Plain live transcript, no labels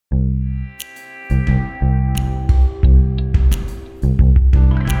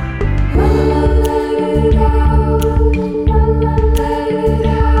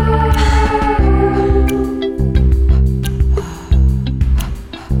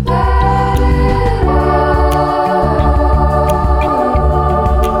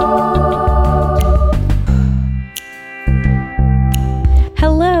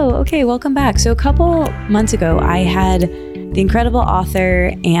Hey, welcome back. So a couple months ago, I had the incredible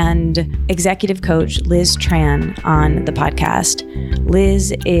author and executive coach Liz Tran on the podcast.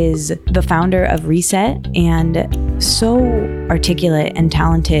 Liz is the founder of Reset and so articulate and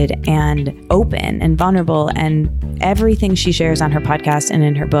talented and open and vulnerable, and everything she shares on her podcast and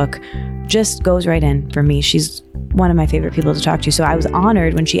in her book just goes right in for me. She's one of my favorite people to talk to. So I was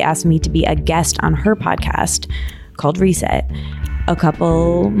honored when she asked me to be a guest on her podcast called Reset a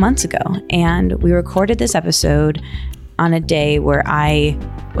couple months ago. And we recorded this episode on a day where I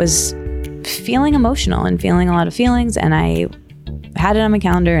was feeling emotional and feeling a lot of feelings, and I had it on my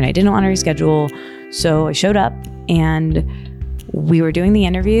calendar and I didn't want to reschedule. So I showed up and we were doing the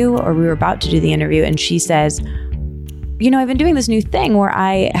interview, or we were about to do the interview. And she says, I've been doing this new thing where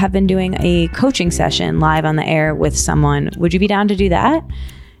I have been doing a coaching session live on the air with someone. Would you be down to do that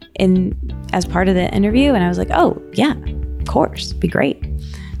as part of the interview? And I was like, oh yeah, of course, be great.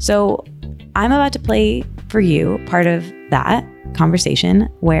 So I'm about to play for you part of that conversation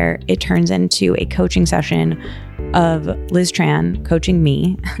where it turns into a coaching session of Liz Tran coaching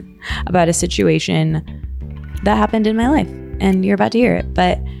me about a situation that happened in my life, and you're about to hear it.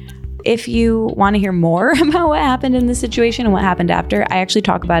 But if you want to hear more about what happened in the situation and what happened after, I actually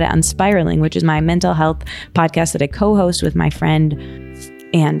talk about it on Spiraling, which is my mental health podcast that I co-host with my friend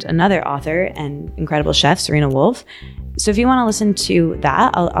and another author and incredible chef, Serena Wolf. So if you want to listen to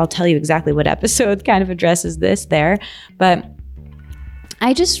that, I'll tell you exactly what episode kind of addresses this there. But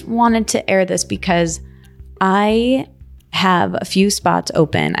I just wanted to air this because I have a few spots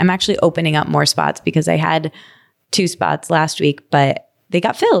open. I'm actually opening up more spots because I had 2 spots last week, but they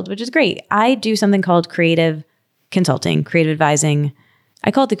got filled, which is great. I do something called creative consulting, creative advising.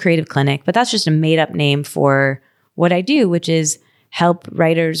 I call it the Creative Clinic, but that's just a made up name for what I do, which is help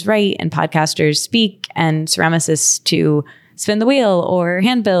writers write and podcasters speak and ceramicists to spin the wheel or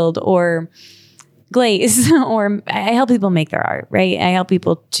hand build or glaze, or I help people make their art, right? I help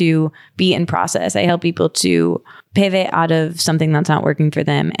people to be in process. I help people to pivot out of something that's not working for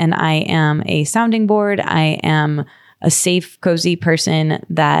them. And I am a sounding board. I am a safe, cozy person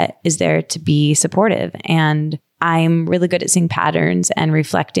that is there to be supportive. And I'm really good at seeing patterns and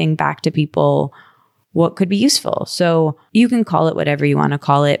reflecting back to people what could be useful. So you can call it whatever you want to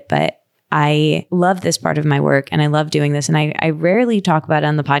call it, but I love this part of my work and I love doing this. And I rarely talk about it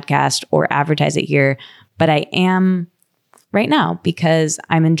on the podcast or advertise it here, but I am right now because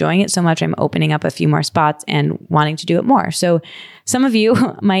I'm enjoying it so much. I'm opening up a few more spots and wanting to do it more. So some of you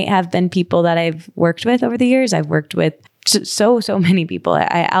might have been people that I've worked with over the years. I've worked with so many people.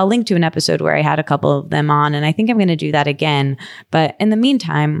 I'll link to an episode where I had a couple of them on, and I think I'm going to do that again. But in the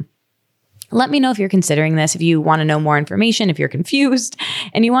meantime, let me know if you're considering this, if you want to know more information, if you're confused,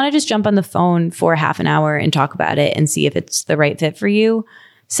 and you want to just jump on the phone for half an hour and talk about it and see if it's the right fit for you.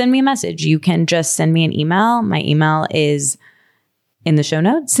 Send me a message. You can just send me an email. My email is in the show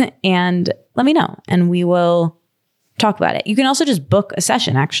notes, and let me know, and we will talk about it. You can also just book a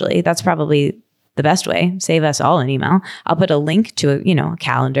session, actually. That's probably the best way. Save us all an email. I'll put a link to a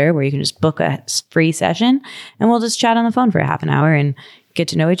calendar where you can just book a free session, and we'll just chat on the phone for a half an hour and get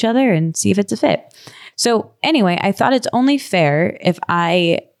to know each other and see if it's a fit. So anyway, I thought it's only fair if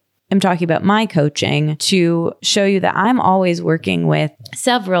I am talking about my coaching to show you that I'm always working with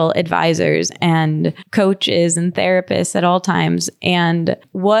several advisors and coaches and therapists at all times. And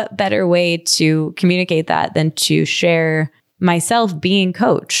what better way to communicate that than to share myself being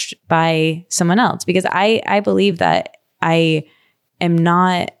coached by someone else? Because I believe that I am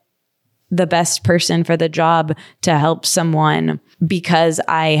not the best person for the job to help someone because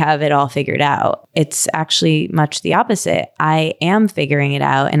I have it all figured out. It's actually much the opposite. I am figuring it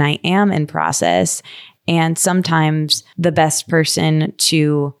out and I am in process. And sometimes the best person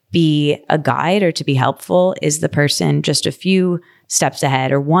to be a guide or to be helpful is the person just a few steps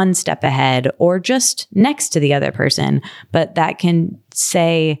ahead or one step ahead or just next to the other person. But that can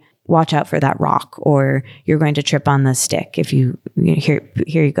say, watch out for that rock, or you're going to trip on the stick if here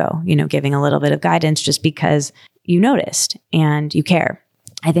you go, giving a little bit of guidance just because you noticed and you care.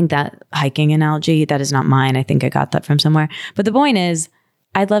 I think that hiking analogy, that is not mine. I think I got that from somewhere. But the point is,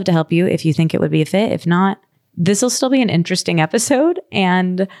 I'd love to help you if you think it would be a fit. If not, this will still be an interesting episode.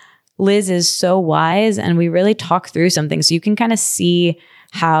 And Liz is so wise and we really talk through something so you can kind of see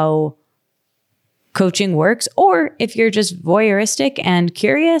how coaching works, or if you're just voyeuristic and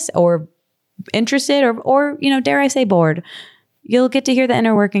curious or interested or dare I say bored, you'll get to hear the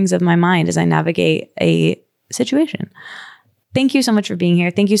inner workings of my mind as I navigate a situation. Thank you so much for being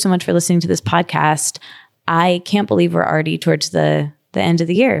here. Thank you so much for listening to this podcast. I can't believe we're already towards the end of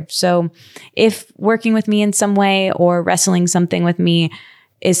the year. So if working with me in some way or wrestling something with me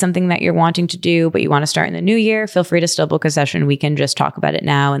is something that you're wanting to do, but you want to start in the new year, feel free to still book a session. We can just talk about it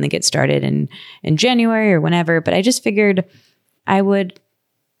now and then get started in January or whenever. But I just figured I would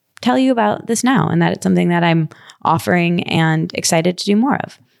tell you about this now, and that it's something that I'm offering and excited to do more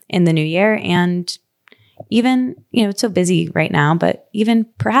of in the new year. And even, it's so busy right now, but even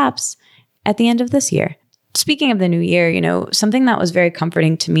perhaps at the end of this year. Speaking of the new year, something that was very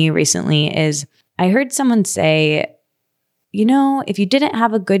comforting to me recently is I heard someone say, if you didn't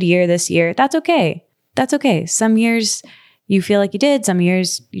have a good year this year, that's okay. That's okay. Some years you feel like you did, some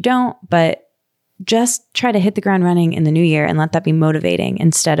years you don't, but just try to hit the ground running in the new year and let that be motivating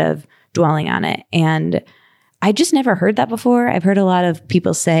instead of dwelling on it. And I just never heard that before. I've heard a lot of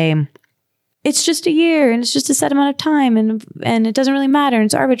people say, it's just a year and it's just a set amount of time and it doesn't really matter and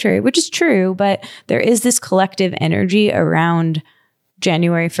it's arbitrary, which is true. But there is this collective energy around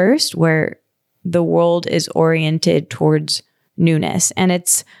January 1st where the world is oriented towards newness. And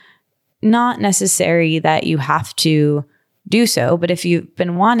it's not necessary that you have to do so. But if you've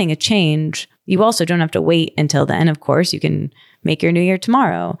been wanting a change, you also don't have to wait until then. Of course, you can make your new year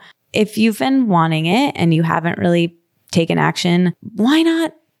tomorrow. If you've been wanting it and you haven't really taken action, why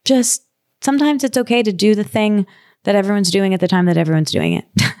not just, sometimes it's okay to do the thing that everyone's doing at the time that everyone's doing it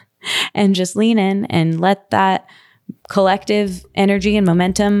and just lean in and let that collective energy and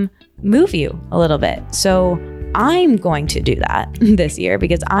momentum move you a little bit. So I'm going to do that this year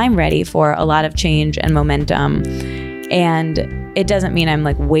because I'm ready for a lot of change and momentum. And it doesn't mean I'm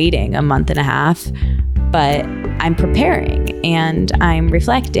like waiting a month and a half, but I'm preparing and I'm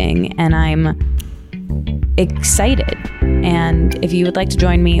reflecting and I'm excited. And if you would like to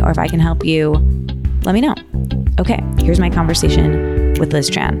join me or if I can help you, let me know. Okay, here's my conversation with Liz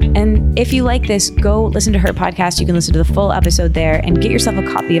Tran. And if you like this, go listen to her podcast. You can listen to the full episode there and get yourself a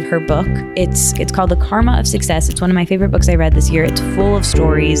copy of her book. It's called The Karma of Success. It's one of my favorite books I read this year. It's full of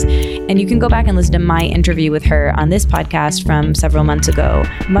stories. And you can go back and listen to my interview with her on this podcast from several months ago.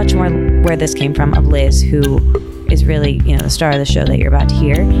 Much more where this came from of Liz, who is really, the star of the show that you're about to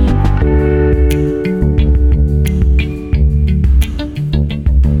hear.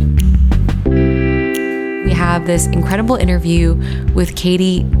 Have this incredible interview with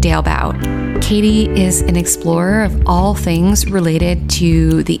Katie Dalebout. Katie is an explorer of all things related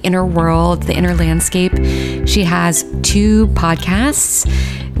to the inner world, the inner landscape. She has 2 podcasts.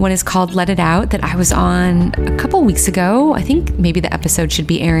 One is called Let It Out that I was on a couple weeks ago. I think maybe the episode should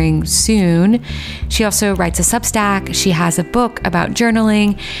be airing soon. She also writes a Substack. She has a book about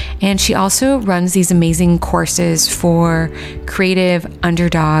journaling, and she also runs these amazing courses for creative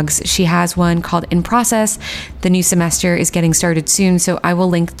underdogs. She has one called In Process. The new semester is getting started soon, so I will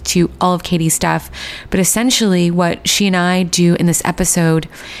link to all of Katie's stuff. But essentially what she and I do in this episode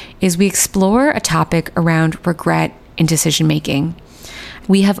is we explore a topic around regret in decision making.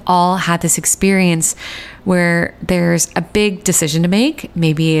 We have all had this experience where there's a big decision to make.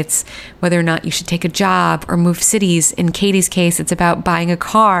 Maybe it's whether or not you should take a job or move cities. In Katie's case, it's about buying a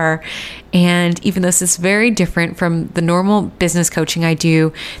car. And even though this is very different from the normal business coaching I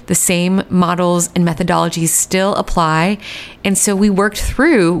do, the same models and methodologies still apply. And so we worked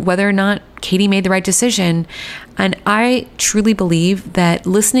through whether or not Katie made the right decision. And I truly believe that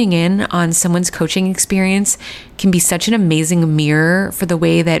listening in on someone's coaching experience can be such an amazing mirror for the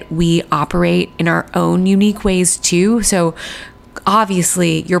way that we operate in our own unique ways too. So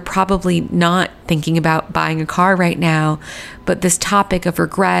obviously, you're probably not thinking about buying a car right now, but this topic of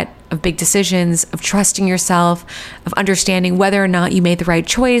regret, of big decisions, of trusting yourself, of understanding whether or not you made the right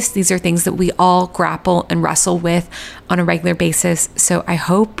choice, these are things that we all grapple and wrestle with on a regular basis. So I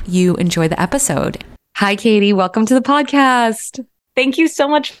hope you enjoy the episode. Hi, Katie. Welcome to the podcast. Thank you so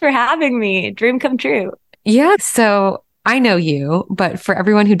much for having me. Dream come true. Yeah. So I know you, but for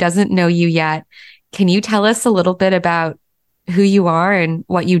everyone who doesn't know you yet, can you tell us a little bit about who you are and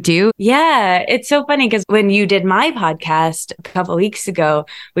what you do? Yeah, it's so funny because when you did my podcast a couple of weeks ago,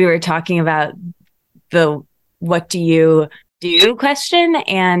 we were talking about the what do you do question.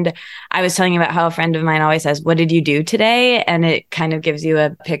 And I was telling you about how a friend of mine always says, what did you do today? And it kind of gives you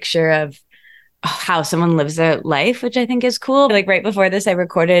a picture of how someone lives their life, which I think is cool. Like right before this, I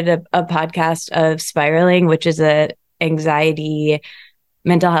recorded a podcast of Spiraling, which is a anxiety,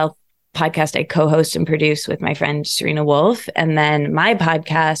 mental health podcast I co-host and produce with my friend Serena Wolf. And then my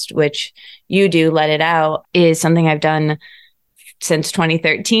podcast, which you do, Let It Out, is something I've done since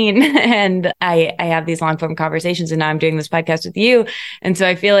 2013. And I have these long form conversations, and now I'm doing this podcast with you. And so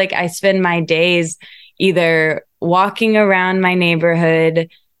I feel like I spend my days either walking around my neighborhood,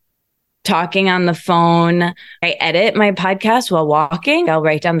 talking on the phone. I edit my podcast while walking. I'll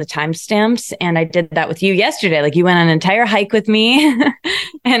write down the timestamps. And I did that with you yesterday. Like, you went on an entire hike with me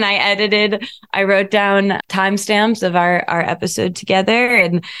and I wrote down timestamps of our episode together.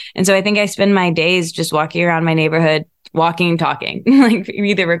 And so I think I spend my days just walking around my neighborhood, walking, talking, like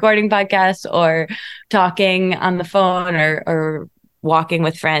either recording podcasts or talking on the phone or walking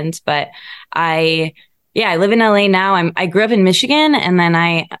with friends. But I live in LA now. I grew up in Michigan, and then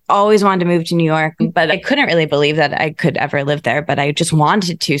I always wanted to move to New York, but I couldn't really believe that I could ever live there, but I just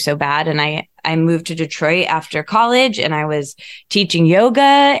wanted to so bad. And I moved to Detroit after college, and I was teaching yoga,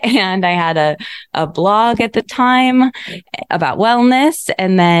 and I had a blog at the time about wellness.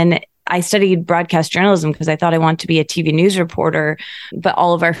 And then I studied broadcast journalism because I thought I wanted to be a TV news reporter, but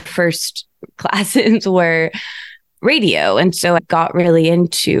all of our first classes were radio. And so I got really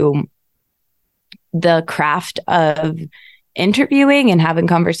into the craft of interviewing and having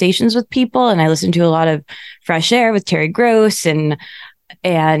conversations with people. And I listened to a lot of Fresh Air with Terry Gross and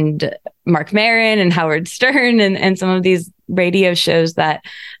Mark Maron and Howard Stern and some of these radio shows that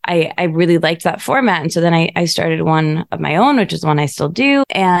I really liked that format. And so then I started one of my own, which is one I still do.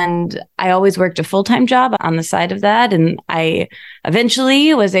 And I always worked a full-time job on the side of that. And I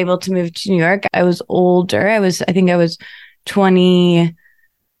eventually was able to move to New York. I was older. I think I was 26.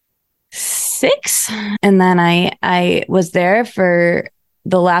 And then I was there for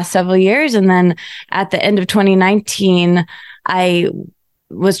the last several years. And then at the end of 2019, I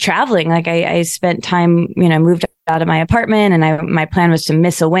was traveling. Like I spent time, moved out of my apartment, and my plan was to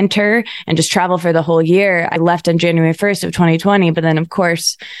miss a winter and just travel for the whole year. I left on January 1st of 2020, but then of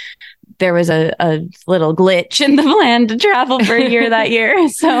course there was a little glitch in the plan to travel for a year that year.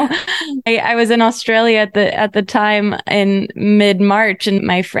 So I was in Australia at the time in mid-March, and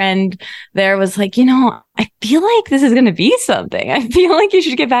my friend there was like, I feel like this is going to be something. I feel like you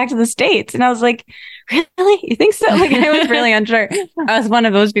should get back to the States. And I was like, really? You think so? Like, I was really unsure. I was one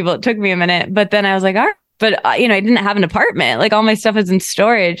of those people. It took me a minute, but then I was like, all right. But, I didn't have an apartment. Like, all my stuff was in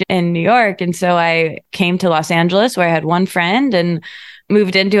storage in New York. And so I came to Los Angeles, where I had one friend, and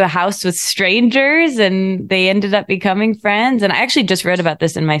moved into a house with strangers, and they ended up becoming friends. And I actually just wrote about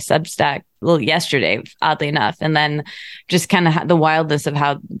this in my Substack yesterday, oddly enough. And then just kind of the wildness of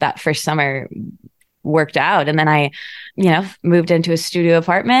how that first summer worked out. And then I, moved into a studio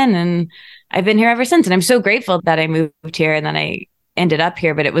apartment, and I've been here ever since. And I'm so grateful that I moved here and then I ended up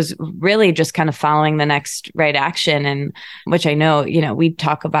here. But it was really just kind of following the next right action, and which I know, we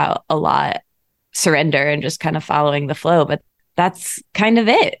talk about a lot, surrender and just kind of following the flow. But that's kind of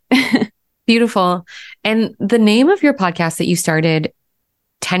it. Beautiful. And the name of your podcast that you started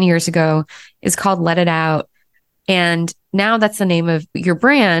 10 years ago is called Let It Out. And now that's the name of your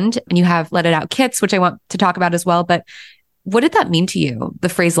brand. And you have Let It Out kits, which I want to talk about as well. But what did that mean to you, the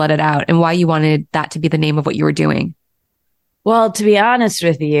phrase Let It Out, and why you wanted that to be the name of what you were doing? Well, to be honest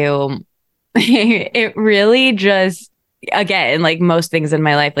with you, it really just, again, like most things in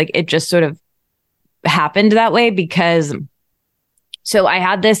my life, like it just sort of happened that way because so I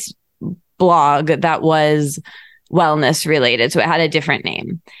had this blog that was wellness related. So it had a different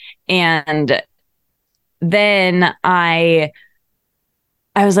name. And then I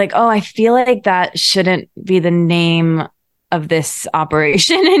was like, oh, I feel like that shouldn't be the name of this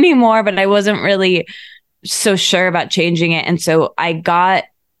operation anymore, but I wasn't really so sure about changing it. And so I got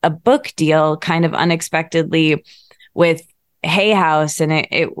a book deal kind of unexpectedly with Hay House. And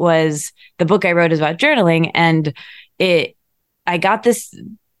it was, the book I wrote is about journaling. And I got this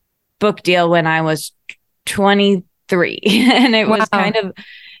book deal when I was 23 and it was kind of,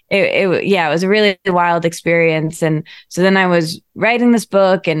 it was a really wild experience. And so then I was writing this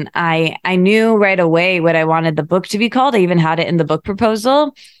book, and I knew right away what I wanted the book to be called. I even had it in the book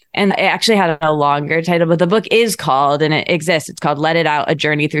proposal, and it actually had a longer title, but the book is called, and it exists. It's called Let It Out, A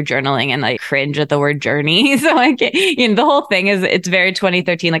Journey Through Journaling. And I cringe at the word journey. So the whole thing is, it's very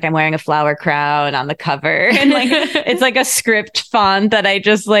 2013. Like, I'm wearing a flower crown on the cover, and like, it's like a script font that I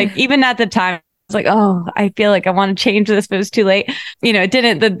just like, even at the time, like, oh, I feel like I want to change this, but it was too late. It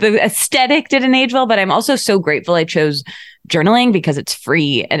didn't, the aesthetic didn't age well, but I'm also so grateful I chose journaling because it's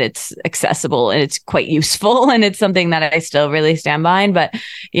free and it's accessible and it's quite useful. And it's something that I still really stand behind. But,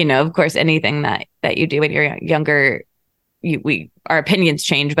 of course, anything that you do when you're younger, our opinions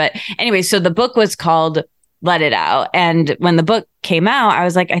change. But anyway, so the book was called Let It Out. And when the book came out, I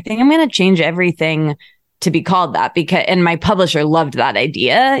was like, I think I'm going to change everything to be called that, and my publisher loved that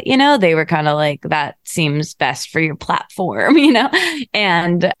idea. They were kind of like, that seems best for your platform,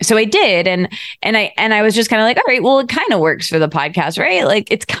 and so I did. And I was just kind of like, all right, well, it kind of works for the podcast, right?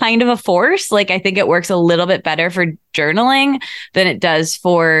 Like, it's kind of a force. Like, I think it works a little bit better for journaling than it does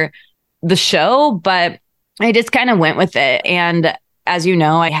for the show, but I just kind of went with it. And as you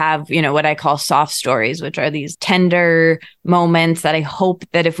know, I have, what I call soft stories, which are these tender moments that I hope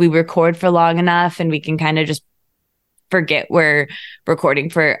that if we record for long enough and we can kind of just forget we're recording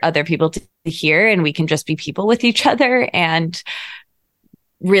for other people to hear, and we can just be people with each other and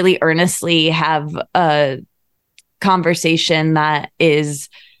really earnestly have a conversation that is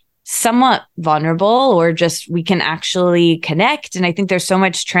somewhat vulnerable, or just we can actually connect. And I think there's so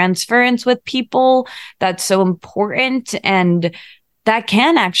much transference with people that's so important, and that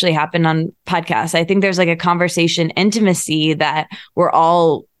can actually happen on podcasts. I think there's like a conversation intimacy that we're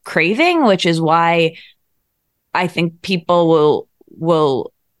all craving, which is why I think people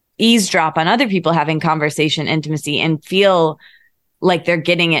will eavesdrop on other people having conversation intimacy and feel like they're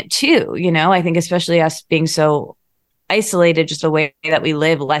getting it too. I think especially us being so isolated, just a way that we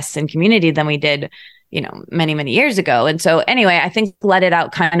live less in community than we did, many, many years ago. And so anyway, I think Let It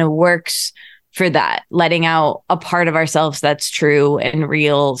Out kind of works for that, letting out a part of ourselves that's true and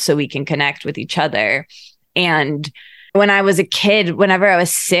real so we can connect with each other. And when I was a kid, whenever I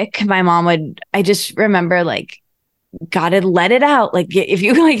was sick, my mom I just remember like, gotta let it out. Like if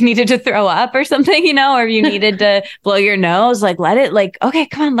you like needed to throw up or something, or you needed to blow your nose, like let it, like, okay,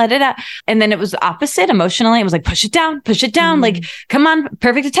 come on, let it out. And then it was opposite emotionally. It was like, push it down, like, come on,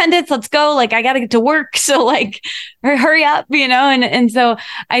 perfect attendance. Let's go. Like, I got to get to work. So like, hurry up, and so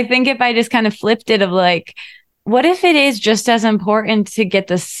I think if I just kind of flipped it of like, what if it is just as important to get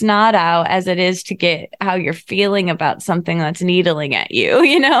the snot out as it is to get how you're feeling about something that's needling at you,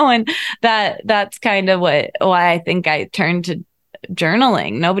 and that's kind of why I think I turned to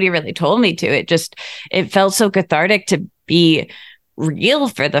journaling. Nobody really told me to. It felt so cathartic to be real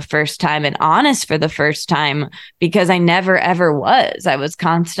for the first time and honest for the first time, because I never ever was. I was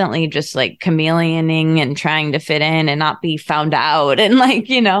constantly just like chameleoning and trying to fit in and not be found out, and like,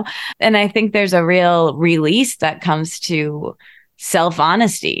 and I think there's a real release that comes to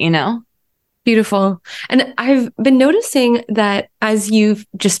self-honesty. Beautiful. And I've been noticing that as you've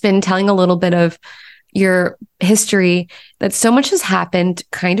just been telling a little bit of your history, that so much has happened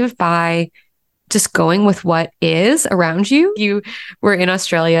kind of by just going with what is around you. You were in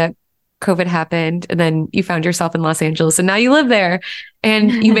Australia, COVID happened, and then you found yourself in Los Angeles, and now you live there.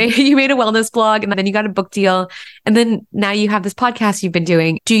 And you made a wellness blog, and then you got a book deal, and then now you have this podcast you've been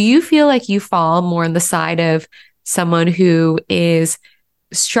doing. Do you feel like you fall more on the side of someone who is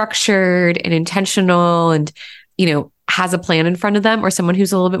structured and intentional and, has a plan in front of them, or someone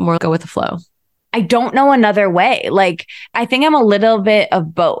who's a little bit more go with the flow? I don't know another way. Like, I think I'm a little bit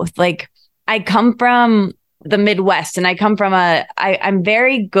of both. Like, I come from the Midwest, and I come from I'm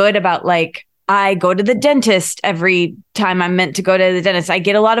very good about like, I go to the dentist every time I'm meant to go to the dentist. I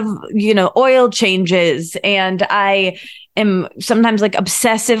get a lot of, oil changes, and I am sometimes like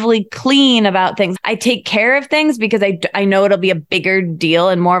obsessively clean about things. I take care of things because I know it'll be a bigger deal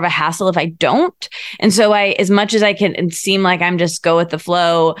and more of a hassle if I don't. And so as much as I can seem like I'm just go with the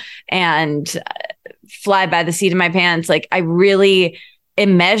flow and fly by the seat of my pants, like I really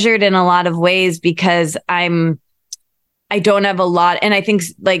am measured in a lot of ways because I don't have a lot. And I think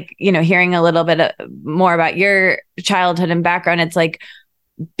like, hearing a little bit more about your childhood and background, it's like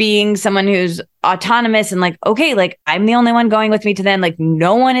being someone who's autonomous and like, okay, like I'm the only one going with me to then, like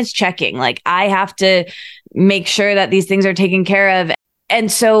no one is checking. Like I have to make sure that these things are taken care of.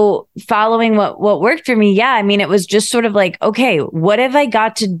 And so following what worked for me, yeah, I mean, it was just sort of like, okay, what have I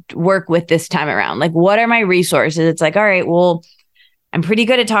got to work with this time around? Like, what are my resources? It's like, all right, well, I'm pretty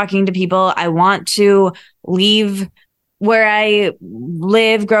good at talking to people. I want to leave where I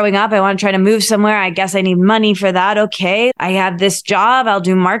live growing up. I want to try to move somewhere. I guess I need money for that. Okay. I have this job. I'll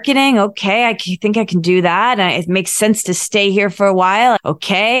do marketing. Okay. I think I can do that. It makes sense to stay here for a while.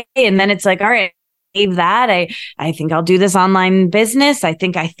 Okay. And then it's like, all right, leave that. I think I'll do this online business. I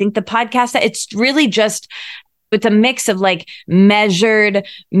think the podcast, it's really just, it's a mix of like measured,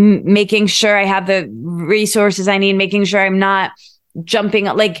 making sure I have the resources I need, making sure I'm not jumping,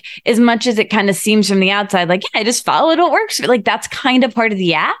 like as much as it kind of seems from the outside, like, yeah, I just followed what works. Like that's kind of part of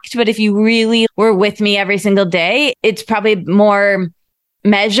the act. But if you really were with me every single day, it's probably more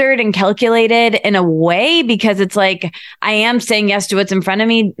measured and calculated in a way, because it's like, I am saying yes to what's in front of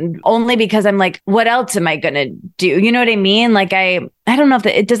me only because I'm like, what else am I going to do? You know what I mean? Like, I don't know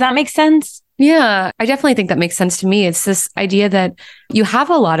if does that make sense? Yeah, I definitely think that makes sense to me. It's this idea that you have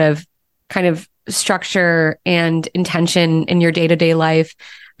a lot of kind of structure and intention in your day-to-day life,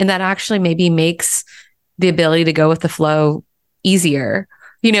 and that actually maybe makes the ability to go with the flow easier,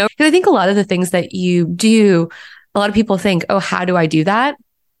 because I think a lot of the things that you do, a lot of people think, oh, how do I do that?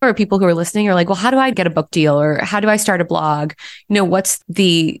 Or people who are listening are like, well, how do I get a book deal? Or how do I start a blog? What's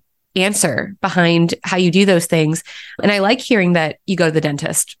the answer behind how you do those things. And I like hearing that you go to the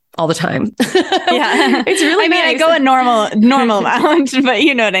dentist all the time. Yeah. It's really nice. I go a normal amount, but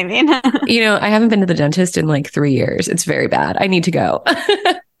you know what I mean? I haven't been to the dentist in like 3 years. It's very bad. I need to go.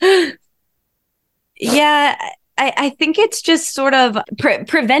 Yeah. I think it's just sort of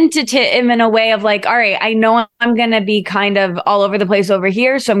preventative in a way of like, all right, I know I'm going to be kind of all over the place over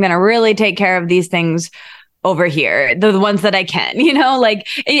here. So I'm going to really take care of these things over here, the ones that I can, like,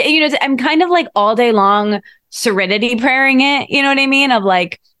 I'm kind of like all day long serenity praying it, you know what I mean? Of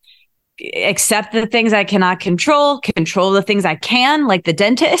like, accept the things I cannot control the things I can, like the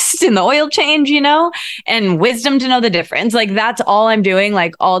dentist and the oil change, and wisdom to know the difference. Like that's all I'm doing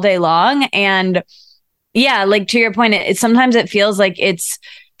like all day long. And yeah, like to your point, sometimes it feels like it's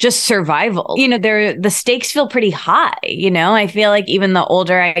just survival. The stakes feel pretty high. I feel like even the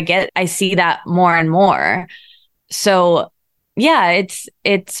older I get, I see that more and more. So yeah,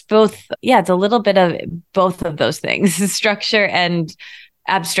 it's both. Yeah, it's a little bit of both of those things, structure and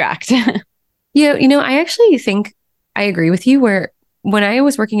abstract. I actually think I agree with you where when I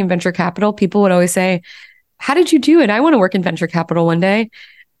was working in venture capital, people would always say, how did you do it? I want to work in venture capital one day.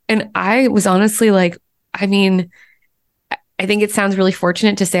 And I was honestly like, I think it sounds really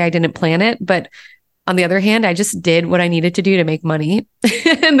fortunate to say I didn't plan it, but on the other hand, I just did what I needed to do to make money.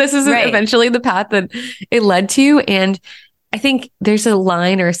 And this is eventually the path that it led to. And I think there's a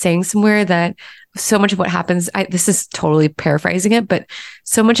line or a saying somewhere that so much of what happens, this is totally paraphrasing it, but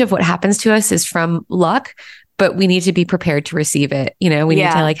so much of what happens to us is from luck, but we need to be prepared to receive it. We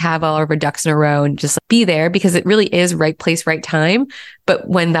need to like have all of our ducks in a row and just be there because it really is right place, right time. But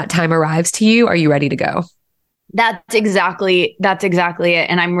when that time arrives to you, are you ready to go? That's exactly it.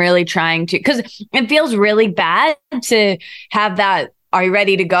 And I'm really trying to, because it feels really bad to have that, are you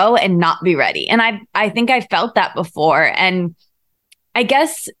ready to go and not be ready? And I think I felt that before. And I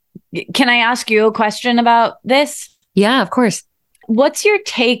guess, can I ask you a question about this? Yeah, of course. What's your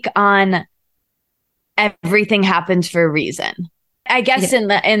take on everything happens for a reason? I guess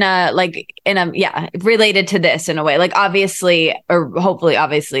related to this in a way, like obviously, or hopefully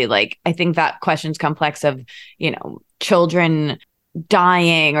obviously, like I think that question's complex of, children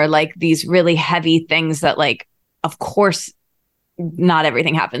dying or like these really heavy things that like, of course, not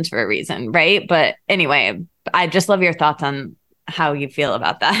everything happens for a reason. Right. But anyway, I just love your thoughts on how you feel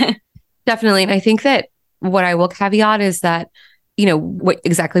about that. Definitely. And I think that what I will caveat is that,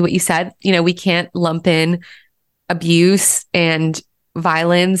 exactly what you said, we can't lump in abuse and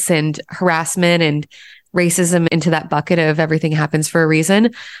violence and harassment and racism into that bucket of everything happens for a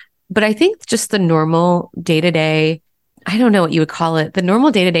reason. But I think just the normal day-to-day, I don't know what you would call it, the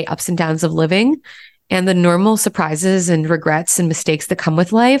normal day-to-day ups and downs of living and the normal surprises and regrets and mistakes that come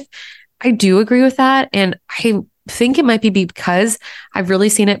with life, I do agree with that. And I think it might be because I've really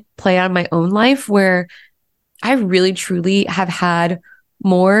seen it play out in my own life where I really truly have had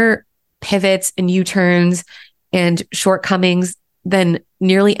more pivots and U-turns and shortcomings than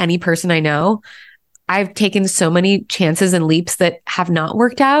nearly any person I know. I've taken so many chances and leaps that have not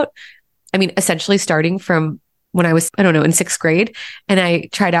worked out. I mean, essentially starting from when I was, in sixth grade, and I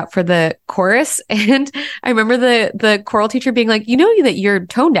tried out for the chorus. And I remember the choral teacher being like, that you're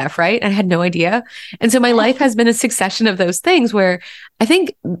tone deaf, right? And I had no idea. And so my life has been a succession of those things where I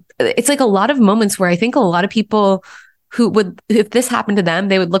think it's like a lot of moments where I think a lot of people who would, if this happened to them,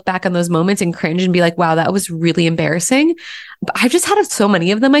 they would look back on those moments and cringe and be like, wow, that was really embarrassing. But I've just had so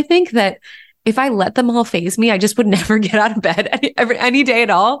many of them, I think, that if I let them all faze me, I just would never get out of bed any day at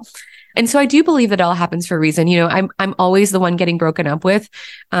all. And so I do believe that it all happens for a reason. I'm always the one getting broken up with.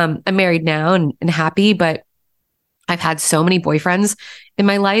 I'm married now and happy, but I've had so many boyfriends in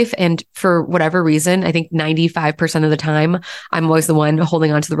my life. And for whatever reason, I think 95% of the time, I'm always the one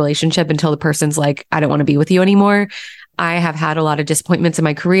holding on to the relationship until the person's like, I don't want to be with you anymore. I have had a lot of disappointments in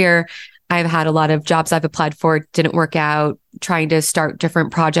my career. I've had a lot of jobs I've applied for, didn't work out, trying to start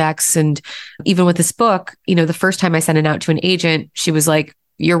different projects. And even with this book, the first time I sent it out to an agent, she was like,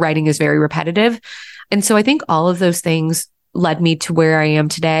 your writing is very repetitive. And so I think all of those things led me to where I am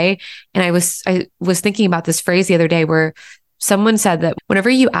today. And I was thinking about this phrase the other day where someone said that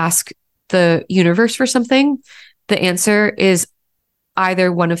whenever you ask the universe for something, the answer is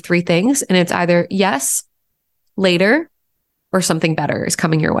either one of three things. And it's either yes, later, or something better is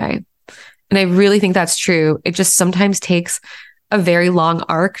coming your way. And I really think that's true. It just sometimes takes a very long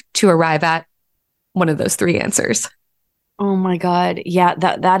arc to arrive at one of those three answers. Oh my God. Yeah,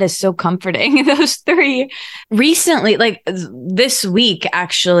 that is so comforting. Those three. Recently, like this week,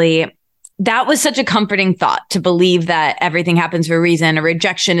 actually, that was such a comforting thought, to believe that everything happens for a reason, a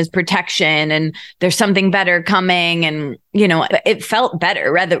rejection is protection, and there's something better coming. And, it felt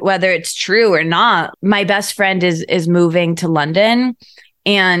better, whether it's true or not. My best friend is moving to London,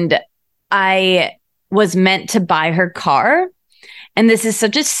 and I was meant to buy her car. And this is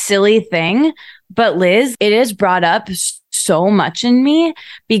such a silly thing, but Liz, it has brought up so much in me,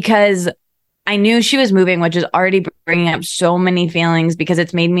 because I knew she was moving, which is already bringing up so many feelings, because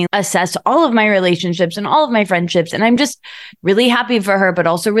it's made me assess all of my relationships and all of my friendships. And I'm just really happy for her, but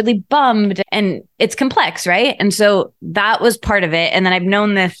also really bummed. And it's complex, right? And so that was part of it. And then I've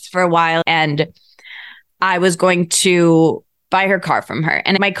known this for a while, and I was going to buy her car from her.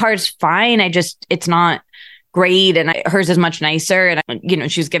 And my car is fine. It's not great. And hers is much nicer.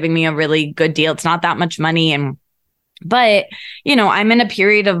 And, she's giving me a really good deal. It's not that much money. But I'm in a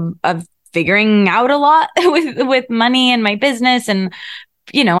period of figuring out a lot with money and my business. And,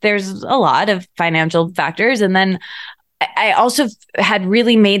 there's a lot of financial factors. And then I also had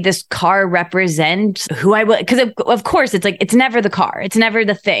really made this car represent who I was. Because of course, it's like, it's never the car. It's never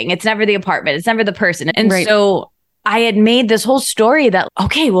the thing. It's never the apartment. It's never the person. And right. So I had made this whole story that,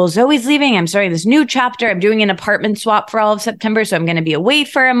 okay, well, Zoe's leaving. I'm starting this new chapter. I'm doing an apartment swap for all of September. So I'm going to be away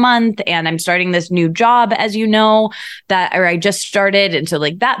for a month, and I'm starting this new job, as you know, I just started. And so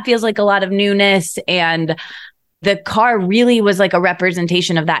that feels like a lot of newness. And the car really was like a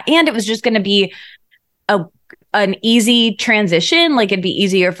representation of that. And it was just going to be an easy transition. It'd be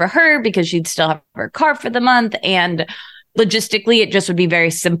easier for her because she'd still have her car for the month. And logistically, it just would be very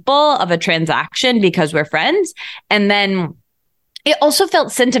simple of a transaction because we're friends. And then it also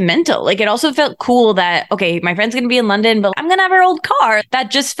felt sentimental. It also felt cool that, okay, my friend's going to be in London, but I'm going to have her old car. That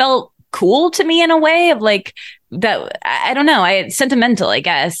just felt cool to me in a way of that. I don't know. Sentimental, I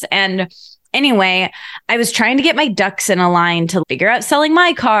guess. And anyway, I was trying to get my ducks in a line to figure out selling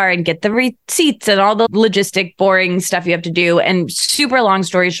my car and get the receipts and all the logistic, boring stuff you have to do. And super long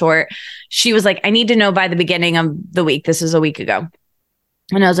story short, she was like, I need to know by the beginning of the week. This is a week ago.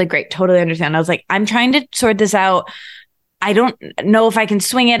 And I was like, great, totally understand. I was like, I'm trying to sort this out. I don't know if I can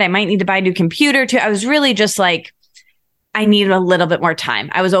swing it. I might need to buy a new computer too. I was really just like, I needed a little bit more time.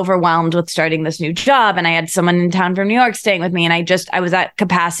 I was overwhelmed with starting this new job, and I had someone in town from New York staying with me, and I was at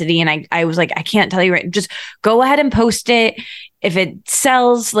capacity, and I was like, I can't tell you right. Just go ahead and post it. If it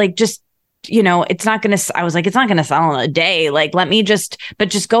sells, it's not going to, I was like, it's not going to sell in a day. But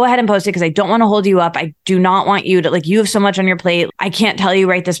just go ahead and post it, because I don't want to hold you up. I do not want you to, you have so much on your plate. I can't tell you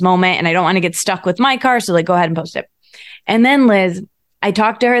right this moment, and I don't want to get stuck with my car. So go ahead and post it. And then Liz, I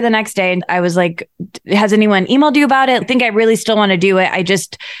talked to her the next day, and I was like, has anyone emailed you about it? I think I really still want to do it.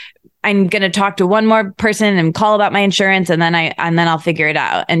 I'm going to talk to one more person and call about my insurance, and then I'll figure it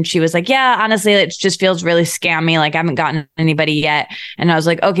out. And she was like, yeah, honestly, it just feels really scammy. I haven't gotten anybody yet. And I was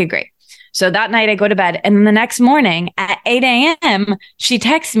like, okay, great. So that night I go to bed, and then the next morning at 8 a.m., she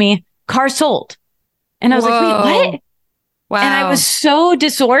texts me, car sold. And I was like, wait, what? Wow. And I was so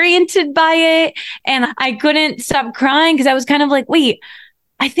disoriented by it, and I couldn't stop crying, because I was kind of like, wait,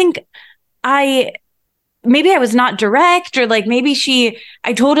 I think maybe I was not direct, or maybe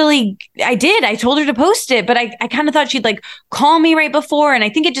I told her to post it, but I kind of thought she'd call me right before. And I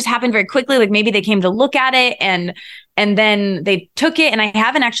think it just happened very quickly. Maybe they came to look at it, and then they took it. And I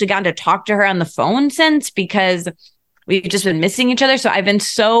haven't actually gotten to talk to her on the phone since, because we've just been missing each other. So I've been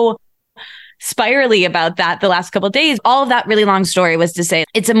so spirally about that the last couple of days. All of that really long story was to say,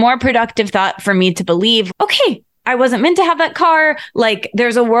 it's a more productive thought for me to believe, okay, I wasn't meant to have that car.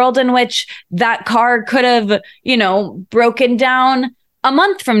 There's a world in which that car could have, broken down a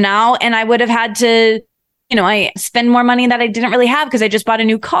month from now, and I would have had to, I spend more money that I didn't really have because I just bought a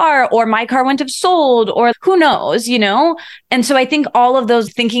new car, or my car wouldn't have sold, or who knows, And so I think all of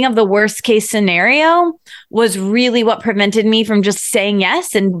those, thinking of the worst case scenario, was really what prevented me from just saying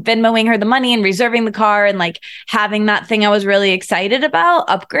yes and Venmoing her the money and reserving the car and having that thing I was really excited about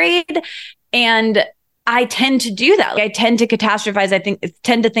upgrade. And I tend to do that. I tend to catastrophize.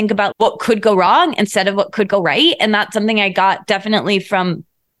 Tend to think about what could go wrong instead of what could go right. And that's something I got definitely from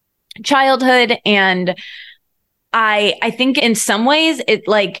childhood. And I think in some ways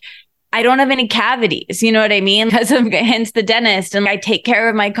I don't have any cavities, you know what I mean? Because of, hence the dentist, and I take care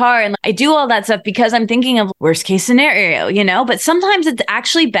of my car, and I do all that stuff because I'm thinking of worst case scenario, but sometimes it's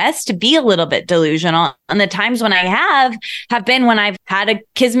actually best to be a little bit delusional. And the times when I have been when I've had a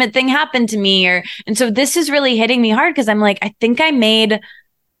kismet thing happen to me, and so this is really hitting me hard, because I'm like, I think I made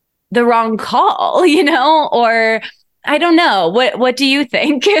the wrong call, or I don't know. What do you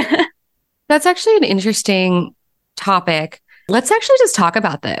think? That's actually an interesting topic. Let's actually just talk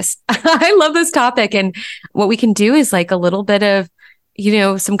about this. I love this topic. And what we can do is a little bit of,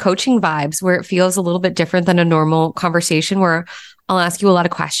 some coaching vibes where it feels a little bit different than a normal conversation where I'll ask you a lot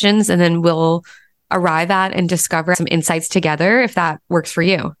of questions and then we'll arrive at and discover some insights together if that works for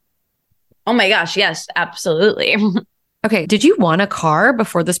you. Oh my gosh. Yes, absolutely. Okay. Did you want a car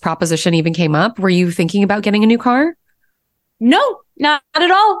before this proposition even came up? Were you thinking about getting a new car? No, not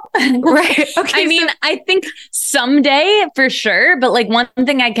at all. Right. Okay. I mean, I think someday for sure. But like one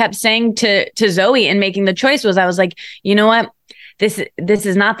thing I kept saying to Zoe in making the choice was I was like, you know what? This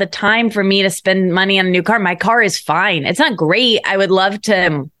is not the time for me to spend money on a new car. My car is fine. It's not great. I would love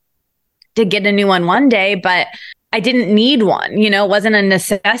to get a new one day, but I didn't need one. It wasn't a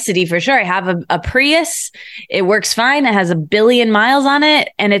necessity for sure. I have a Prius. It works fine. It has 1 billion miles on it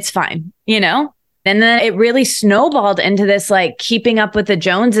and it's fine, And then it really snowballed into this like keeping up with the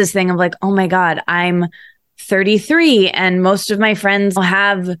Joneses thing of like, oh my God, I'm 33 and most of my friends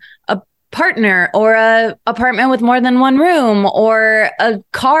have a partner or a apartment with more than one room or a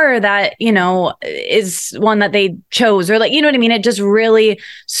car that, is one that they chose or like, you know what I mean? It just really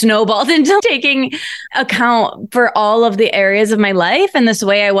snowballed into taking account for all of the areas of my life in this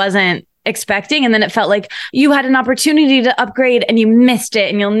way I wasn't expecting. And then it felt like you had an opportunity to upgrade and you missed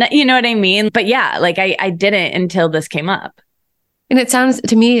it and you know what I mean? But yeah, like I didn't until this came up. And it sounds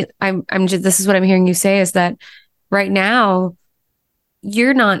to me, I'm just, this is what I'm hearing you say is that right now,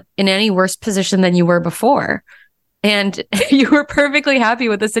 you're not in any worse position than you were before. And you were perfectly happy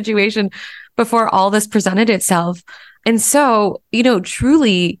with the situation before all this presented itself. And so,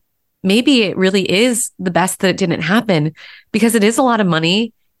 truly, maybe it really is the best that it didn't happen because it is a lot of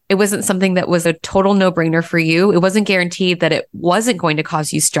money. It wasn't something that was a total no-brainer for you. It wasn't guaranteed that it wasn't going to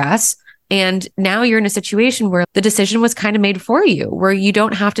cause you stress. And now you're in a situation where the decision was kind of made for you, where you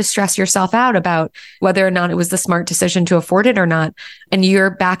don't have to stress yourself out about whether or not it was the smart decision to afford it or not. And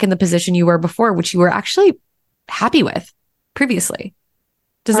you're back in the position you were before, which you were actually happy with previously.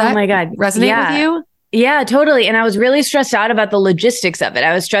 Does that resonate with you? Yeah, totally. And I was really stressed out about the logistics of it.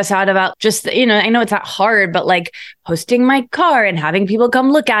 I was stressed out about just, I know it's not hard, but like posting my car and having people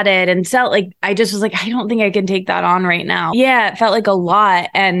come look at it and sell. Like, I just was like, I don't think I can take that on right now. Yeah, it felt like a lot.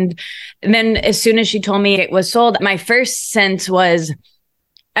 And then as soon as she told me it was sold, my first sense was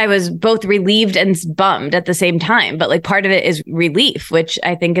I was both relieved and bummed at the same time. But like part of it is relief, which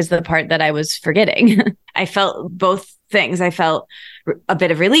I think is the part that I was forgetting. I felt both things. I felt a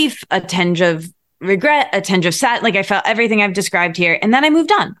bit of relief, a tinge of regret, a tinge of sad. Like I felt everything I've described here. And then I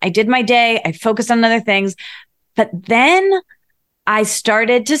moved on. I did my day. I focused on other things. But then I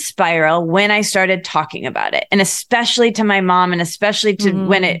started to spiral when I started talking about it. And especially to my mom and especially to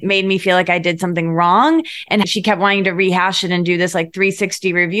when it made me feel like I did something wrong. And she kept wanting to rehash it and do this like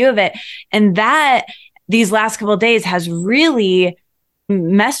 360 review of it. And that these last couple of days has really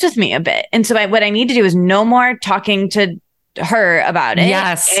messed with me a bit. And so what I need to do is no more talking to her about it.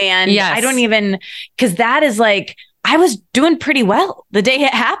 Yes. And I don't even, because that is like, I was doing pretty well the day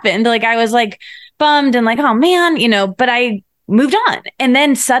it happened. Like I was like bummed and like, oh man, but I moved on. And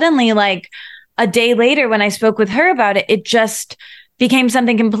then suddenly like a day later when I spoke with her about it, it just became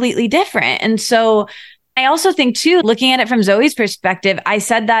something completely different. And so I also think too, looking at it from Zoe's perspective, I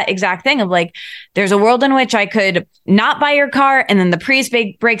said that exact thing of like, there's a world in which I could not buy your car and then the Prius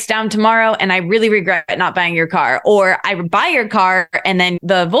breaks down tomorrow and I really regret not buying your car. Or I would buy your car and then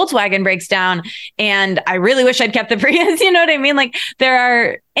the Volkswagen breaks down and I really wish I'd kept the Prius. You know what I mean? Like there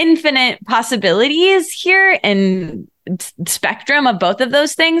are infinite possibilities here and spectrum of both of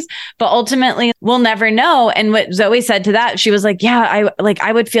those things, but ultimately we'll never know. And what Zoe said to that, she was like, yeah,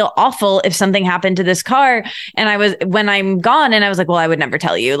 I would feel awful if something happened to this car. And when I'm gone and I was like, well, I would never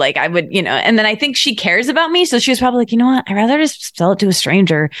tell you, like I would, and then I think she cares about me. So she was probably like, you know what? I'd rather just sell it to a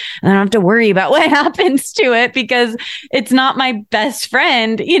stranger and I don't have to worry about what happens to it because it's not my best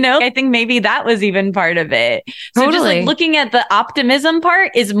friend. I think maybe that was even part of it. So Totally. Just like looking at the optimism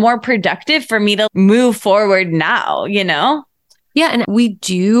part is more productive for me to move forward now. Yeah. And we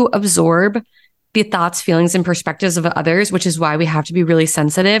do absorb the thoughts, feelings, and perspectives of others, which is why we have to be really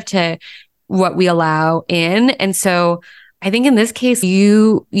sensitive to what we allow in. And so I think in this case,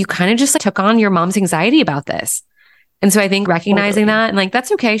 you kind of just took on your mom's anxiety about this. And so I think recognizing that and like,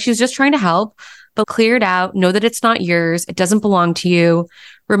 that's okay. She's just trying to help, but clear it out. Know that it's not yours. It doesn't belong to you.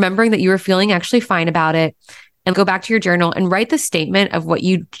 Remembering that you were feeling actually fine about it, and go back to your journal and write the statement of what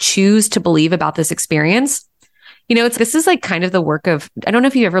you choose to believe about this experience. This is like kind of the work of, I don't know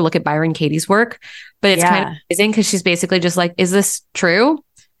if you ever look at Byron Katie's work, but it's kind of amazing because she's basically just like, is this true?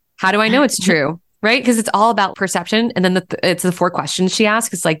 How do I know it's true? Right? Because it's all about perception. And then it's the 4 questions she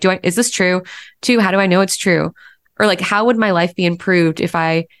asks. It's like, is this true? 2, how do I know it's true? Or like, how would my life be improved if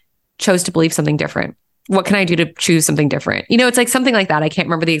I chose to believe something different? what can I do to choose something different? It's like something like that. I can't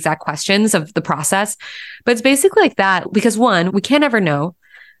remember the exact questions of the process, but it's basically like that because one, we can't ever know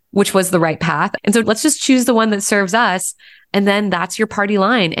which was the right path. And so let's just choose the one that serves us. And then that's your party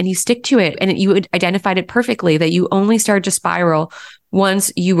line and you stick to it. And you identified it perfectly that you only started to spiral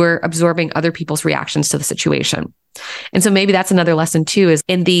once you were absorbing other people's reactions to the situation. And so maybe that's another lesson too, is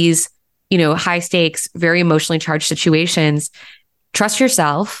in these, high stakes, very emotionally charged situations, trust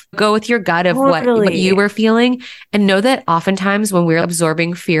yourself, go with your gut of what you were feeling, and know that oftentimes when we're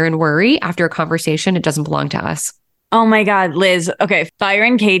absorbing fear and worry after a conversation, it doesn't belong to us. Oh my God, Liz. Okay.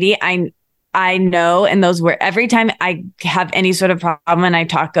 Byron, Katie, I know. And those were every time I have any sort of problem and I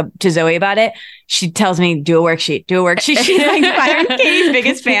talk to Zoe about it, she tells me, do a worksheet. She's like Byron Katie's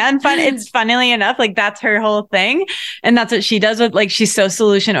biggest fan. It's funnily enough, like that's her whole thing. And that's what she does with, like, she's so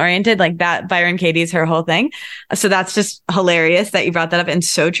solution oriented, like that Byron Katie's her whole thing. So that's just hilarious that you brought that up and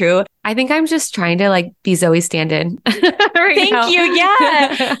so true. I think I'm just trying to like be Zoe's stand-in. Thank you.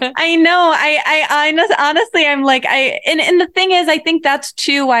 Yeah, I know. I know. Honestly, I'm like, and the thing is, I think that's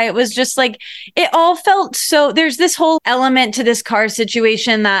too why it was just like, it all felt so, there's this whole element to this car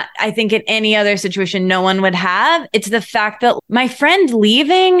situation that I think in any other situation, no one would have. It's the fact that my friend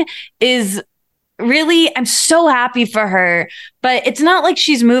leaving is really, I'm so happy for her, but it's not like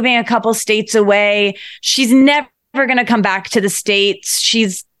she's moving a couple states away. She's never going to come back to the States.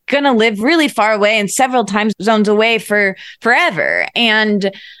 She's going to live really far away and several time zones away for forever.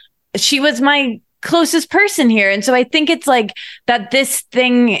 And she was my closest person here. And so I think it's like that this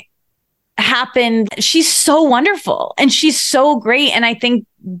thing happened. She's so wonderful and she's so great. And I think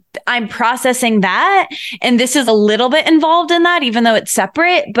I'm processing that. And this is a little bit involved in that, even though it's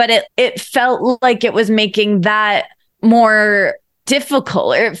separate, but it felt like it was making that more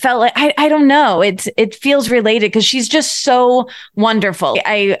difficult, or it felt like, I don't know. It feels related because she's just so wonderful.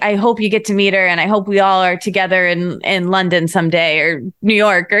 I hope you get to meet her, and I hope we all are together in London someday, or New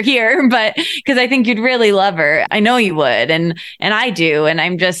York, or here, but because I think you'd really love her. I know you would. And I do. And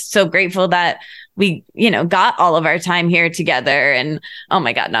I'm just so grateful that we, got all of our time here together. And oh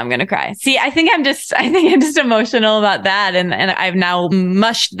my God, now I'm going to cry. See, I think I'm just emotional about that. And I've now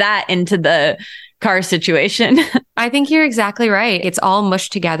mushed that into the car situation. I think you're exactly right. It's all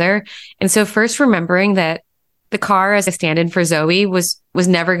mushed together. And so first remembering that the car as a stand-in for Zoe was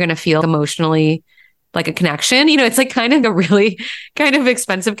never going to feel emotionally like a connection. It's like kind of a really kind of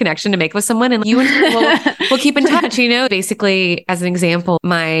expensive connection to make with someone. And you and her will keep in touch, Basically, as an example,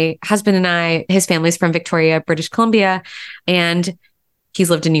 my husband and I, his family's from Victoria, British Columbia, and he's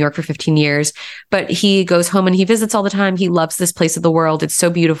lived in New York for 15 years, but he goes home and he visits all the time. He loves this place of the world. It's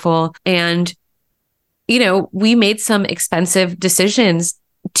so beautiful. And we made some expensive decisions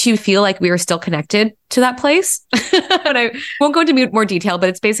to feel like we were still connected to that place. And I won't go into more detail, but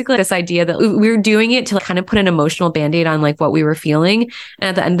it's basically this idea that we were doing it to kind of put an emotional band-aid on like what we were feeling. And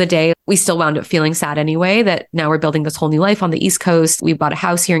at the end of the day, we still wound up feeling sad anyway, that now we're building this whole new life on the East Coast. We bought a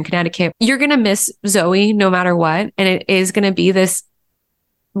house here in Connecticut. You're going to miss Zoe no matter what. And it is going to be this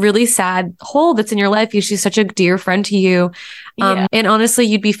really sad hole that's in your life because she's such a dear friend to you. And honestly,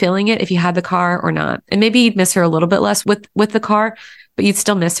 you'd be feeling it if you had the car or not. And maybe you'd miss her a little bit less with the car, but you'd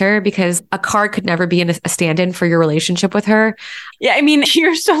still miss her because a car could never be a stand-in for your relationship with her. Yeah, I mean,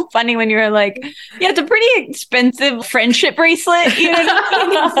 you're so funny when you were like, yeah, it's a pretty expensive friendship bracelet.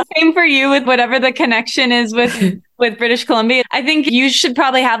 It's the same for you with whatever the connection is with British Columbia. I think you should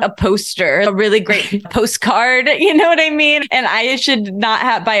probably have a poster, a really great postcard. You know what I mean? And I should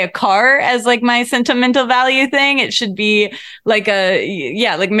not buy a car as like my sentimental value thing. It should be like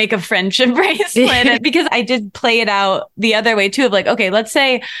make a friendship bracelet. Because I did play it out the other way too, of like, okay, let's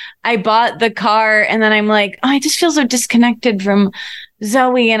say I bought the car and then I'm like, oh, I just feel so disconnected from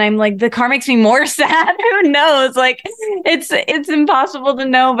Zoe, and I'm like, the car makes me more sad. Who knows? Like, it's impossible to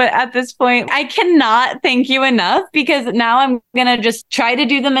know. But at this point, I cannot thank you enough, because now I'm gonna just try to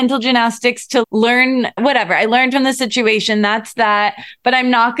do the mental gymnastics to learn whatever I learned from the situation. That's that. But I'm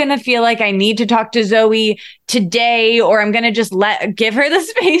not gonna feel like I need to talk to Zoe today, or I'm gonna just give her the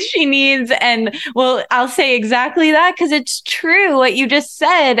space she needs. And well, I'll say exactly that because it's true what you just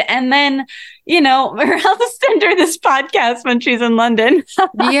said. And then, or I'll send her this podcast when she's in London.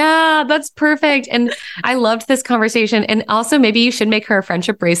 Yeah, that's perfect. And I loved this conversation. And also maybe you should make her a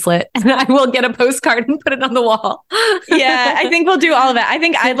friendship bracelet and I will get a postcard and put it on the wall. Yeah, I think we'll do all of that. I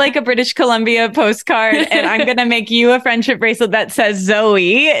think I'd like a British Columbia postcard, and I'm going to make you a friendship bracelet that says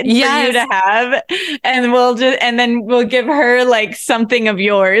Zoe for you to have. And then we'll give her like something of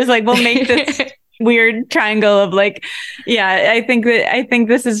yours. Like we'll make this weird triangle of like, I think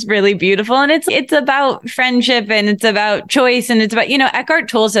this is really beautiful. And it's about friendship, and it's about choice, and it's about, Eckhart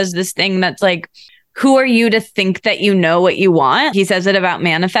Tolle says this thing that's like, who are you to think that you know what you want? He says it about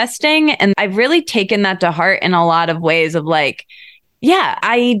manifesting. And I've really taken that to heart in a lot of ways of like, yeah,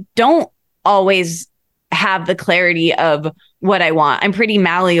 I don't always have the clarity of what I want. I'm pretty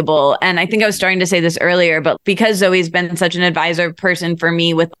malleable. And I think I was starting to say this earlier, but because Zoe's been such an advisor person for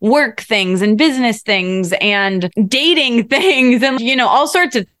me with work things and business things and dating things and, all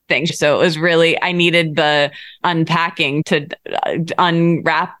sorts of things. So it was really, I needed the unpacking to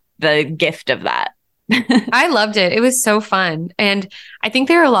unwrap the gift of that. I loved it. It was so fun. And I think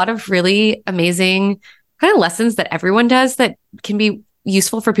there are a lot of really amazing kind of lessons that everyone does that can be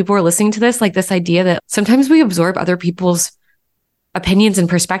useful for people who are listening to this. Like this idea that sometimes we absorb other people's opinions and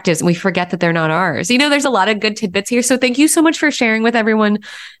perspectives and we forget that they're not ours. There's a lot of good tidbits here. So thank you so much for sharing with everyone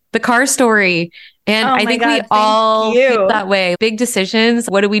the car story. And I think we all feel that way. Big decisions.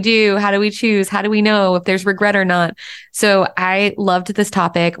 What do we do? How do we choose? How do we know if there's regret or not? So I loved this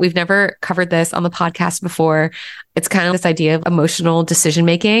topic. We've never covered this on the podcast before. It's kind of this idea of emotional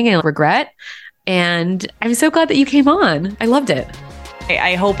decision-making and regret. And I'm so glad that you came on. I loved it.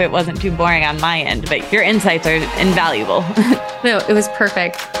 I hope it wasn't too boring on my end, but your insights are invaluable. No, it was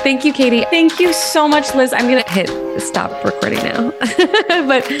perfect. Thank you, Katie. Thank you so much, Liz. I'm going to hit stop recording now,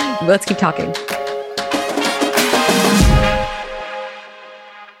 but let's keep talking.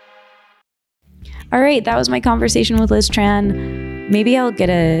 All right. That was my conversation with Liz Tran. Maybe I'll get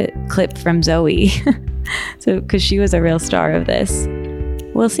a clip from Zoe. Because she was a real star of this.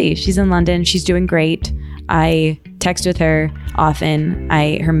 We'll see. She's in London. She's doing great. I text with her often.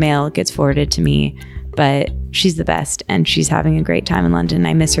 Her mail gets forwarded to me, but she's the best and she's having a great time in London.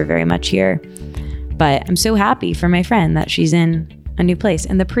 I miss her very much here, but I'm so happy for my friend that she's in a new place.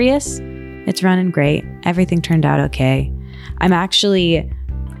 And the Prius, it's running great. Everything turned out okay. I'm actually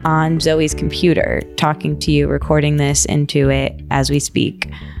on Zoe's computer talking to you, recording this into it as we speak,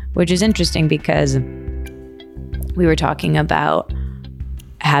 which is interesting because we were talking about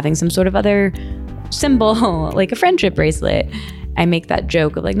having some sort of other symbol, like a friendship bracelet. I make that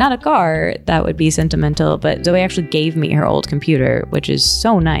joke of like, not a car, that would be sentimental, but Zoe actually gave me her old computer, which is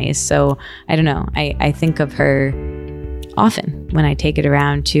so nice. So I don't know. I think of her often when I take it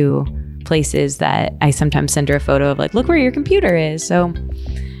around to places that I sometimes send her a photo of like, look where your computer is. So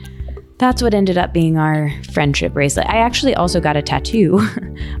that's what ended up being our friendship bracelet. I actually also got a tattoo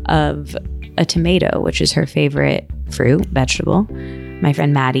of a tomato, which is her favorite fruit, vegetable. My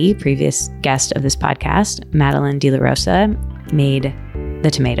friend Maddie, previous guest of this podcast, Madeline De La Rosa, made the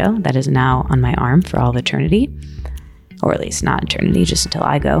tomato that is now on my arm for all of eternity, or at least not eternity, just until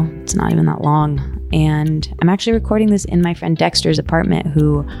I go. It's not even that long. And I'm actually recording this in my friend Dexter's apartment,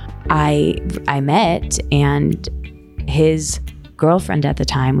 who I met, and his girlfriend at the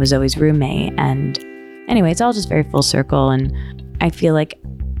time was Zoe's roommate. And anyway, it's all just very full circle. And I feel like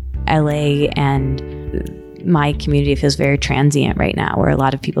LA and my community feels very transient right now, where a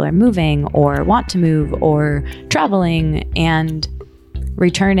lot of people are moving or want to move or traveling and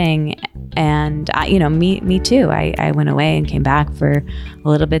returning. And me too. I went away and came back for a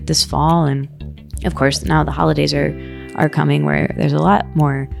little bit this fall. And of course, now the holidays are coming, where there's a lot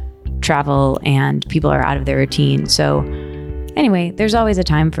more travel and people are out of their routine. So anyway, there's always a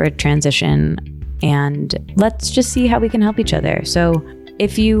time for a transition, and let's just see how we can help each other. So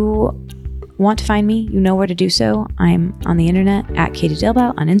if you want to find me, you know where to do so. I'm on the internet at Katie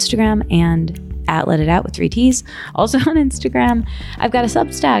Dalebout on Instagram and at Let It Out with 3 T's, also on Instagram. I've got a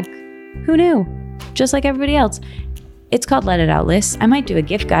Substack. Who knew? Just like everybody else. It's called Let It Out Lists. I might do a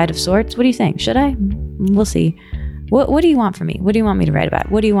gift guide of sorts. What do you think? Should I? We'll see. What do you want from me? What do you want me to write about?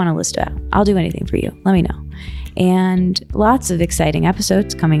 What do you want to list about? I'll do anything for you. Let me know. And lots of exciting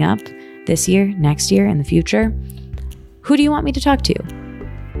episodes coming up this year, next year, in the future. Who do you want me to talk to?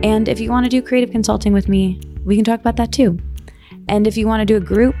 And if you want to do creative consulting with me, we can talk about that too. And if you want to do a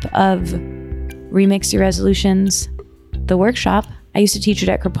group of Remix Your Resolutions, the workshop, I used to teach it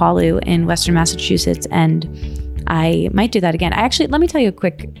at Kripalu in Western Massachusetts, and I might do that again. Let me tell you a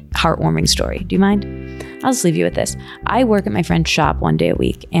quick heartwarming story. Do you mind? I'll just leave you with this. I work at my friend's shop one day a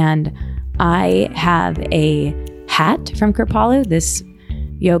week, and I have a hat from Kripalu, this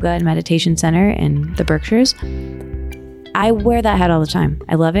yoga and meditation center in the Berkshires. I wear that hat all the time.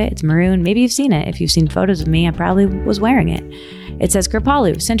 I love it. It's maroon. Maybe you've seen it. If you've seen photos of me, I probably was wearing it. It says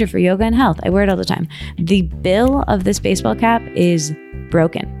Kripalu, Center for Yoga and Health. I wear it all the time. The bill of this baseball cap is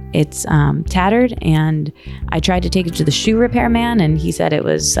broken. It's tattered, and I tried to take it to the shoe repairman, and he said it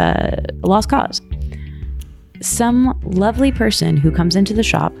was a lost cause. Some lovely person who comes into the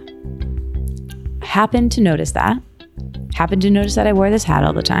shop happened to notice that I wore this hat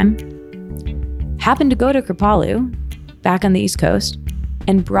all the time, happened to go to Kripalu back on the East Coast,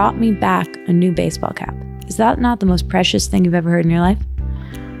 and brought me back a new baseball cap. Is that not the most precious thing you've ever heard in your life?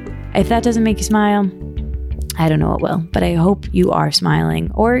 If that doesn't make you smile, I don't know what will, but I hope you are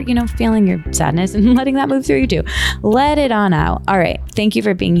smiling or, feeling your sadness and letting that move through you too. Let it on out. All right. Thank you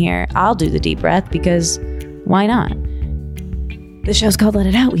for being here. I'll do the deep breath because why not? The show's called Let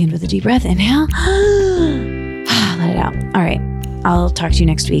It Out. We end with a deep breath. Inhale. Let it out. All right. I'll talk to you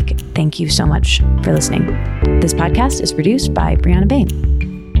next week. Thank you so much for listening. This podcast is produced by Brianna Bain.